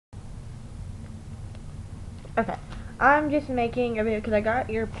Okay. I'm just making a video because I got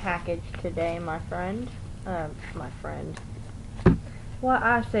your package today, my friend. My friend. Well,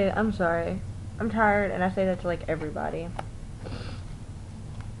 I say, I'm sorry. I'm tired, and I say that to, like, everybody.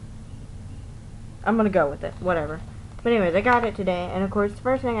 I'm gonna go with it. Whatever. But anyways, I got it today, and of course, the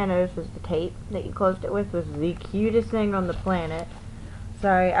first thing I noticed was the tape that you closed it with was the cutest thing on the planet.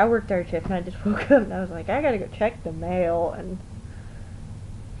 Sorry, I worked third shift, and I just woke up, and I was like, I gotta go check the mail, and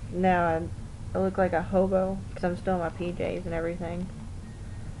now I look like a hobo, because I'm still in my PJs and everything.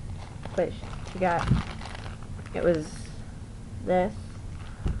 But she got, it was this.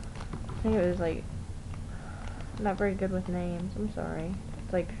 I think it was like, I'm not very good with names, I'm sorry.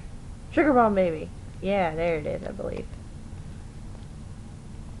 It's like, Sugarbombaby. Yeah, there it is, I believe.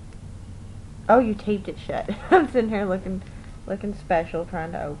 Oh, you taped it shut. I'm sitting here looking special,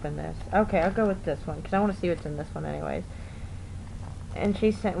 trying to open this. Okay, I'll go with this one, because I want to see what's in this one anyways. And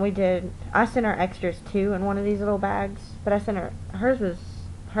she sent, I sent her extras too in one of these little bags, but I sent her, hers is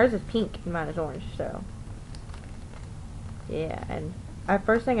pink and mine is orange, so. Yeah, and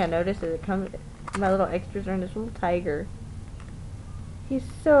first thing I noticed is my little extras are in this little tiger. He's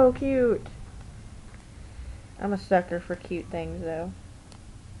so cute. I'm a sucker for cute things, though.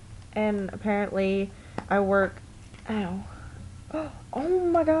 And apparently, I work... Ow. Oh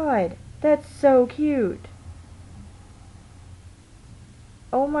my god. That's so cute.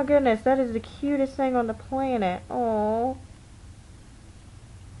 Oh my goodness, that is the cutest thing on the planet. Oh.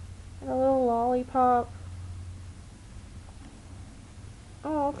 And a little lollipop.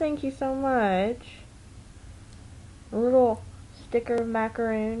 Oh, thank you so much. A little sticker of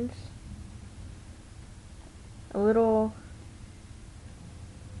macaroons. A little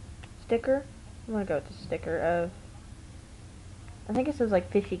sticker. I'm gonna go with the sticker of, I think it says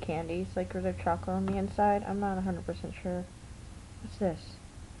like fishy candies, like there's chocolate on the inside. I'm not 100% sure. What's this?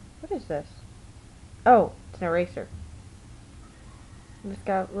 What is this? Oh, it's an eraser. And it's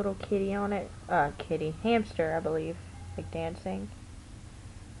got a little kitty on it. Hamster, I believe. Like dancing.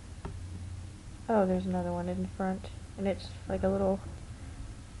 Oh, there's another one in front. And it's like a little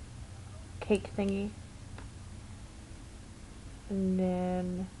cake thingy. And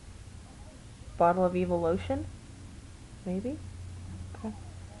then bottle of evil lotion. Maybe? Okay.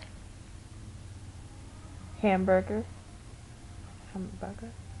 Hamburger.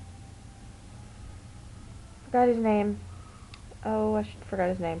 Forgot his name. Oh, I forgot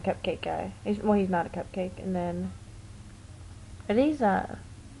his name. Cupcake guy. He's not a cupcake. And then, are these, oh,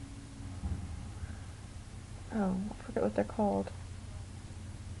 I forget what they're called.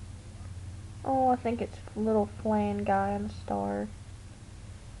 Oh, I think it's little flan guy on a star.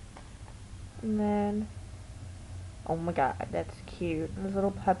 And then, oh my god, that's cute. There's a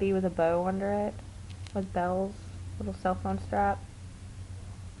little puppy with a bow under it. With bells. Little cell phone strap.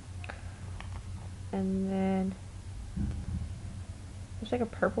 And then, there's like a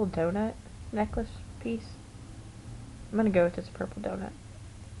purple donut necklace piece. I'm gonna go with this purple donut.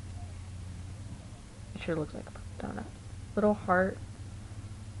 It sure looks like a purple donut. Little heart.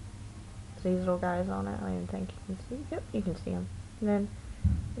 These little guys on it. I don't even think you can see. Yep, you can see them. And then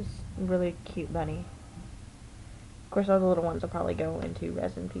this really cute bunny. Of course, all the little ones will probably go into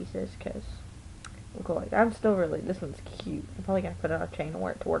resin pieces because I'm still really. This one's cute. I'm probably gonna put it on a chain and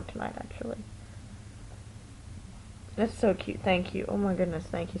wear it to work tonight. Actually, that's so cute. Thank you. Oh my goodness,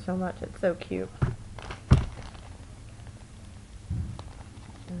 thank you so much. It's so cute.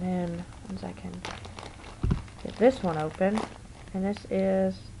 And then once I can get this one open, and this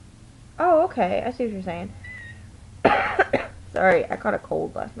is. Oh, okay. I see what you're saying. Sorry, I caught a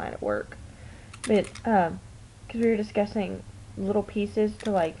cold last night at work. But, because we were discussing little pieces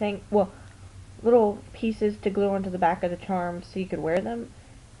to, like, little pieces to glue onto the back of the charms so you could wear them.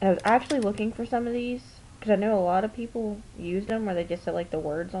 And I was actually looking for some of these, because I know a lot of people use them where they just said, like, the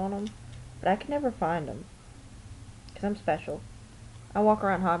words on them. But I could never find them. Because I'm special. I walk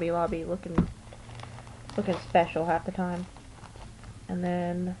around Hobby Lobby looking special half the time. And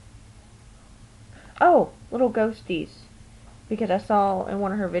then... Oh, little ghosties. Because I saw in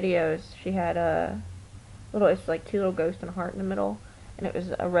one of her videos, she had it's like two little ghosts and a heart in the middle. And it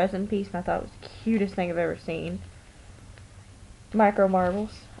was a resin piece, and I thought it was the cutest thing I've ever seen. Micro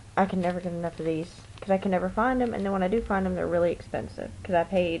marbles. I can never get enough of these. Because I can never find them, and then when I do find them, they're really expensive. Because I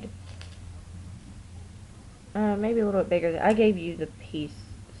paid, maybe a little bit bigger. I gave you the piece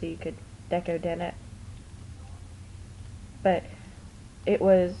so you could deco dent it. But it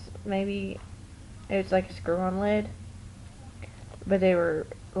was like a screw-on lid, but they were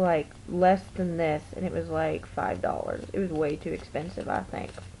like less than this, and it was like $5. It was way too expensive, I think.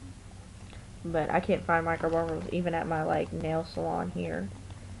 But I can't find micro marbles even at my like nail salon here,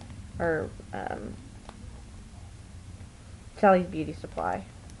 or Sally's Beauty Supply.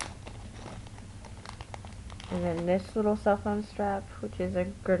 And then this little cell phone strap, which is a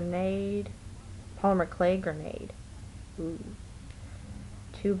grenade, polymer clay grenade. Ooh.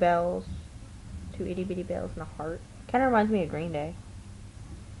 2 bells, 2 itty bitty bells and a heart. Kind of reminds me of Green Day.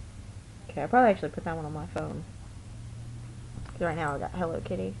 Okay, I'll probably actually put that one on my phone. Because right now I got Hello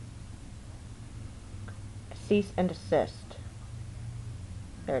Kitty. Cease and desist.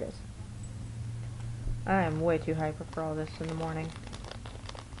 There it is. I am way too hyper for all this in the morning.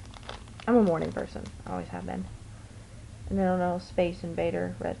 I'm a morning person. I always have been. And then a little Space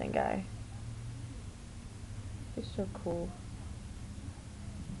Invader resin guy. It's so cool.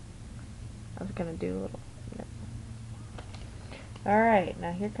 I was gonna do a little... Alright,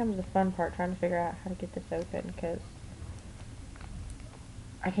 now here comes the fun part, trying to figure out how to get this open, because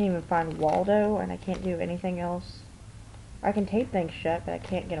I can't even find Waldo, and I can't do anything else. I can tape things shut, but I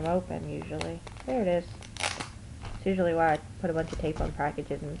can't get them open, usually. There it is. It's usually why I put a bunch of tape on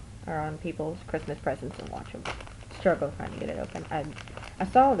packages and or on people's Christmas presents and watch them struggle trying to get it open. I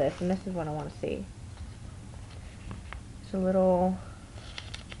saw this, and this is what I want to see. It's a little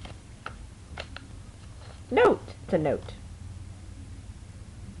note. It's a note.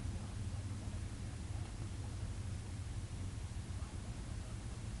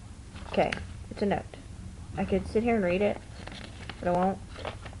 Okay, it's a note. I could sit here and read it, but I won't.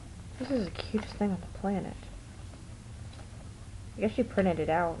 This is the cutest thing on the planet. I guess she printed it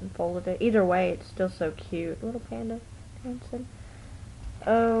out and folded it. Either way, it's still so cute. Little panda dancing.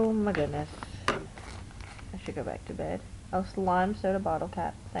 Oh my goodness. I should go back to bed. A lime soda bottle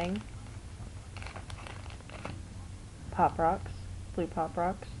cap thing. Pop rocks. Blue pop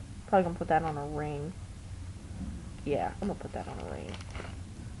rocks. Probably gonna put that on a ring. Yeah, I'm gonna put that on a ring.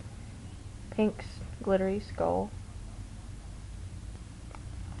 Pink's glittery skull.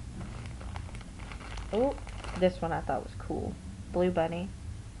 Oh, this one I thought was cool. Blue bunny.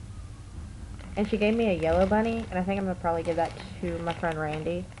 And she gave me a yellow bunny, and I think I'm gonna probably give that to my friend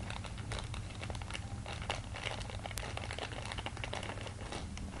Randy.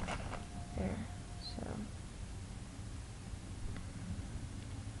 There, so.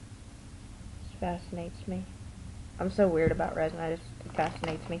 This fascinates me. I'm so weird about resin, it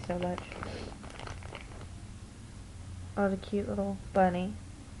fascinates me so much. Oh, the cute little bunny.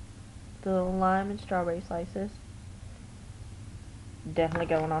 The little lime and strawberry slices. Definitely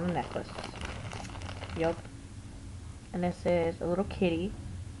going on a necklace. Yup. And this is a little kitty.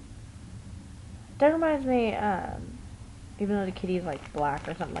 That reminds me, even though the kitty is like black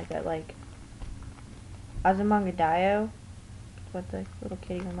or something like that, like Azumangadayo. That's what the little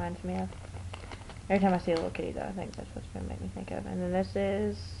kitty reminds me of. Every time I see a little kitty though, I think that's what's gonna make me think of. And then this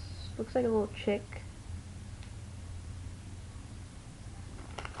is, looks like a little chick.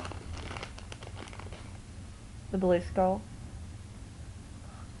 The blue skull.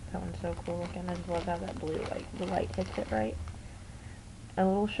 That one's so cool looking. I just love how that blue, like, the light hits it right. A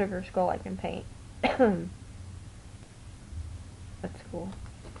little sugar skull I can paint. That's cool.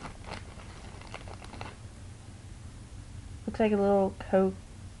 Looks like a little Coke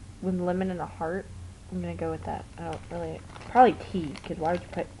with lemon and a heart. I'm gonna go with that. I don't really... Probably tea, because why would you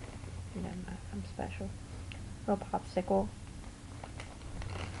put... You know, I'm special. Little popsicle.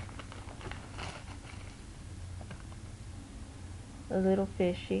 A little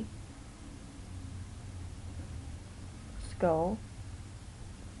fishy. Skull.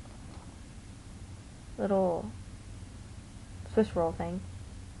 Little Swiss roll thing.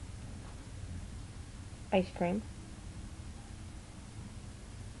 Ice cream.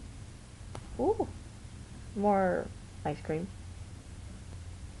 Ooh. More ice cream.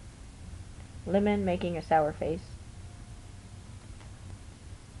 Lemon making a sour face.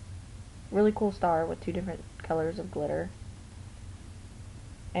 Really cool star with 2 different colors of glitter.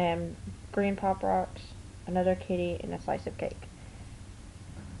 And green pop rocks, another kitty, and a slice of cake.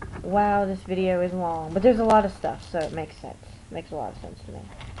 Wow, this video is long, but there's a lot of stuff, so it makes sense. It makes a lot of sense to me.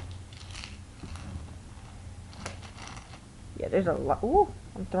 Yeah, there's a lot. Ooh,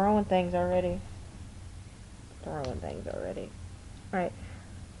 I'm throwing things already. Alright.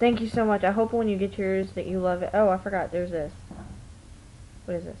 Thank you so much. I hope when you get yours that you love it. Oh, I forgot. There's this.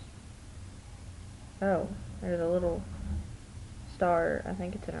 What is this? Oh, there's a little star. I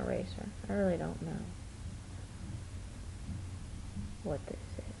think it's an eraser. I really don't know what this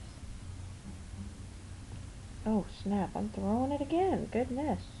is. Oh, snap. I'm throwing it again.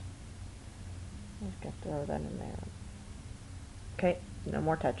 Goodness. I'm just going to throw that in there. Okay, no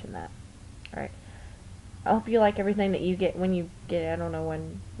more touching that. Alright. I hope you like everything that you get when you get it. I don't know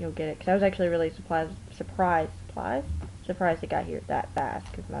when you'll get it, because I was actually really surprised it got here that fast,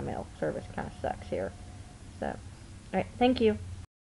 because my mail service kind of sucks here. So, Alright, thank you.